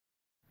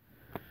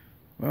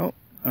Well,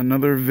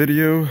 another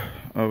video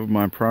of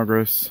my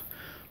progress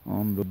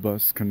on the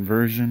bus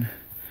conversion.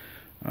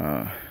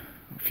 A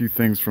few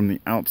things from the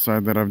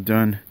outside that I've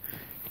done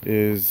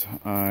is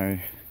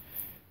I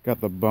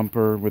got the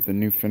bumper with the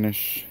new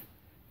finish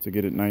to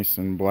get it nice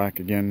and black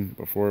again.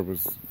 Before it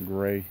was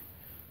gray,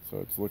 so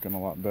it's looking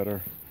a lot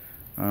better.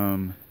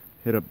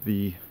 Hit up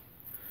the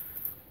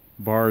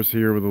bars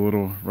here with a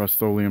little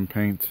Rust-Oleum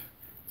paint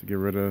to get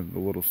rid of the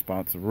little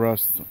spots of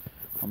rust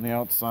on the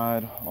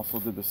outside. Also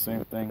did the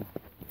same thing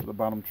for the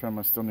bottom trim.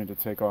 I still need to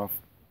take off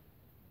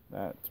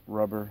that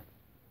rubber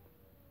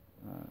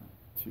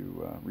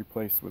to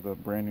replace with a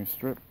brand new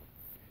strip.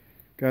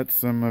 Got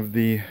some of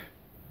the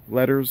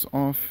letters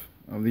off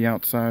of the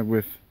outside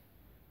with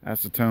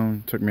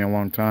acetone. Took me a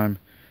long time.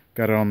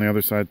 Got it on the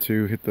other side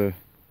too. Hit the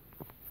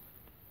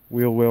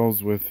wheel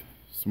wells with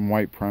some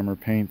white primer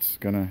paints.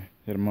 Gonna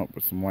hit them up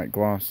with some white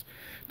gloss.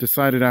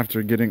 Decided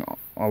after getting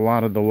a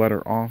lot of the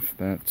letter off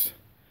that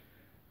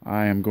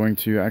I am going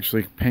to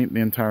actually paint the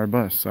entire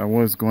bus. I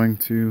was going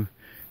to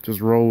just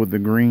roll with the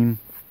green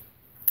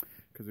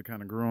because it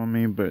kind of grew on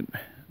me, but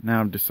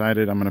now I've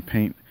decided I'm going to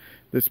paint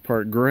this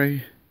part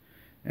gray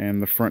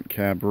and the front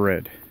cab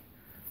red,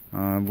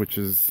 which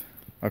is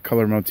a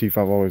color motif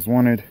I've always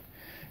wanted,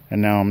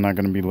 and now I'm not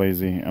going to be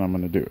lazy and I'm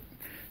going to do it.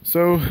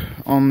 So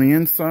on the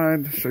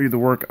inside, show you the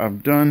work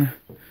I've done.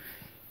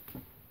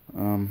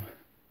 I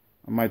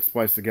might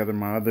splice together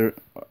my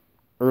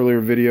earlier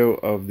video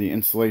of the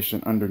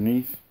insulation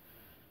underneath,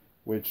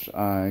 which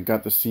I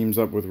got the seams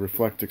up with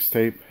Reflectix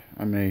tape.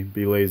 I may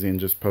be lazy and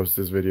just post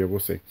this video, we'll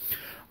see.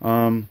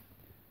 Kind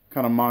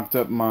of mocked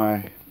up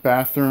my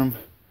bathroom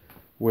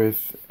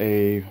with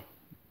a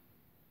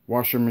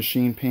washer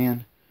machine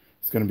pan.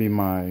 It's going to be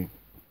my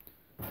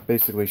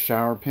basically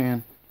shower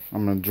pan.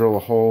 I'm going to drill a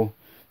hole.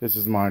 This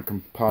is my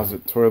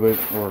composite toilet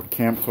or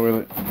camp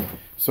toilet.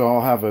 So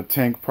I'll have a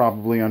tank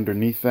probably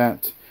underneath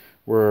that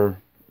where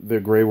the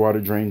gray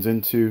water drains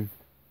into.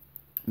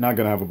 Not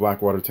going to have a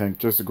black water tank,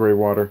 just a gray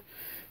water.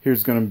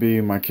 Here's going to be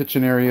my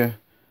kitchen area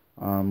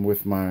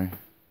with the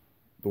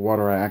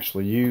water I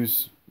actually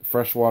use,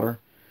 fresh water.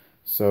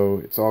 So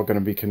it's all going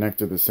to be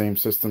connected to the same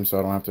system, so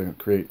I don't have to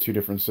create two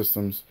different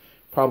systems.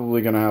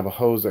 Probably going to have a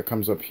hose that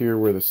comes up here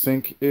where the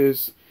sink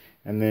is,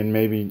 and then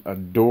maybe a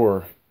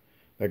door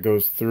that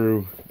goes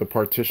through the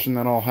partition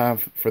that I'll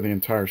have for the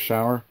entire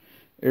shower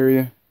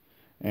area,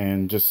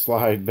 and just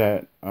slide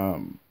that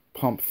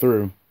pump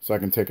through so I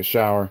can take a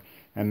shower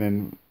and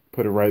then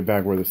put it right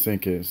back where the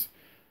sink is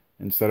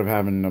instead of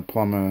having to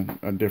plumb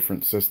a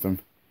different system.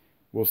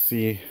 We'll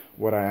see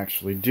what I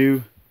actually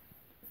do.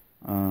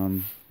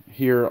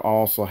 Here I'll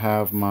also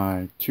have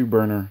my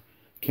 2-burner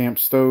camp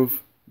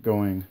stove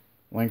going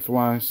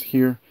lengthwise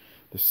here,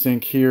 the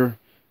sink here,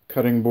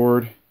 cutting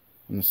board,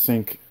 and the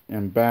sink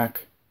and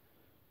back.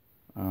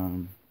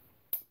 And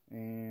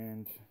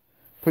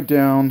put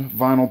down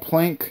vinyl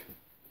plank.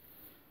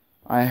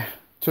 I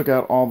took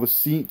out all the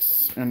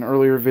seats. In an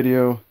earlier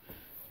video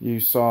you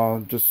saw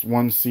just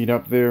one seat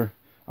up there.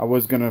 I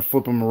was going to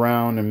flip them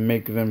around and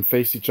make them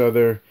face each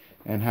other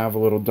and have a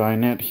little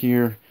dinette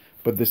here,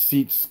 but the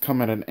seats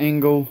come at an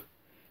angle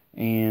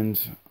and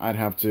I'd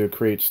have to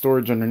create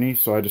storage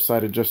underneath, so I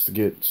decided just to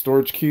get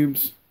storage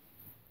cubes.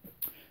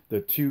 The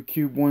 2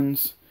 cube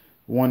ones,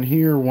 one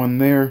here, one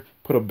there,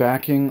 put a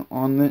backing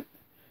on it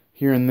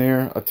here and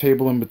there, a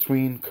table in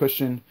between,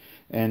 cushion,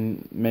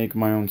 and make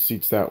my own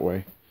seats that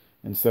way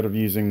instead of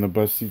using the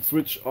bus seats,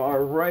 which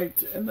are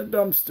right in the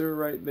dumpster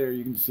right there.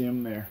 You can see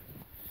them there.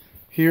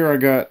 Here I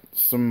got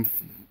some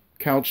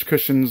couch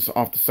cushions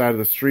off the side of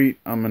the street.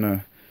 I'm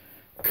gonna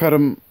cut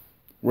them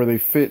where they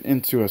fit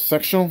into a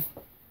sectional,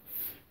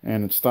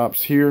 and it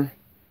stops here,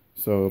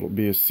 so it'll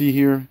be a C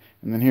here,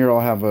 and then here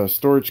I'll have a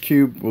storage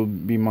cube, will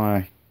be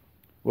my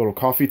little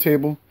coffee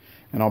table,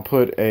 and I'll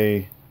put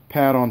a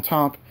pad on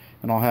top,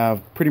 and I'll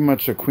have pretty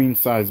much a queen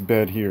size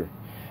bed here.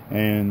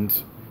 And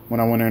when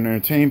I want to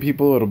entertain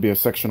people, it'll be a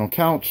sectional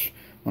couch.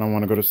 When I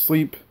want to go to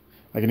sleep,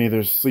 I can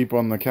either sleep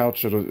on the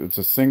couch, it's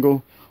a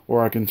single,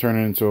 or I can turn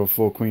it into a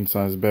full queen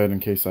size bed in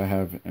case I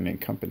have any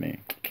company.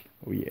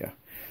 Oh yeah.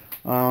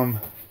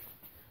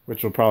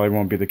 Which will probably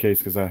won't be the case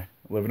because I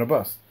live in a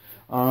bus.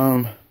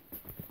 But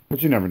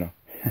you never know.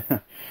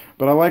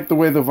 But I like the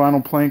way the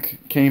vinyl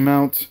plank came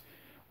out.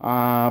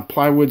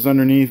 Plywood's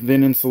underneath,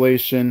 then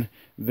insulation,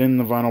 then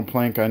the vinyl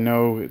plank. I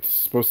know it's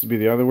supposed to be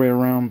the other way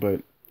around,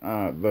 but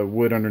the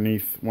wood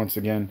underneath, once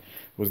again,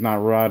 was not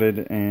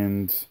rotted,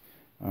 and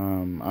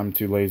I'm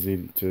too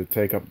lazy to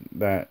take up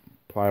that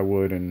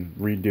plywood and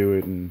redo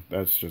it, and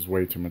that's just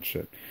way too much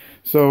shit.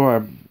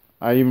 So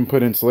I even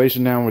put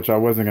insulation down, which I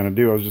wasn't going to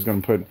do. I was just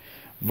going to put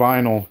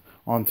vinyl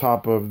on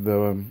top of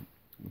the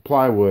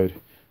plywood,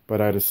 but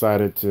I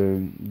decided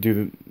to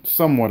do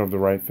somewhat of the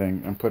right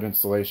thing and put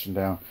insulation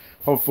down.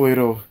 Hopefully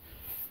it'll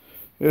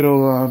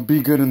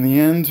be good in the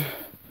end,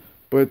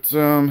 but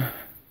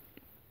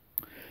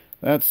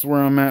that's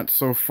where I'm at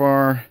so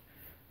far.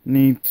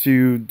 Need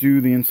to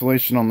do the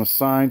insulation on the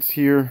sides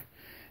here,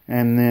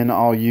 and then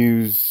I'll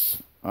use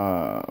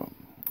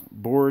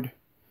board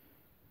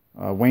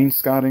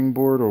wainscoting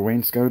board, or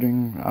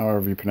wainscoting,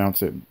 however you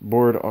pronounce it,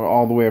 board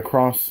all the way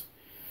across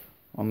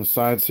on the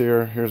sides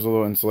here. Here's a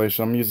little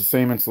insulation. I'm going to use the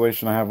same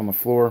insulation I have on the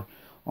floor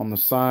on the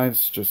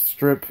sides. Just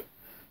strip,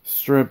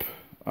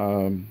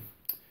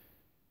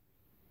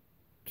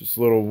 just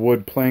little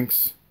wood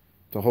planks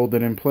to hold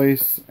it in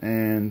place,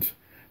 and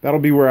that'll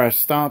be where I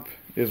stop,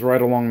 is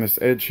right along this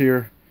edge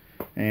here.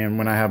 And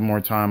when I have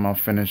more time, I'll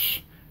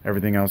finish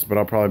everything else, but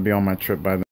I'll probably be on my trip by then.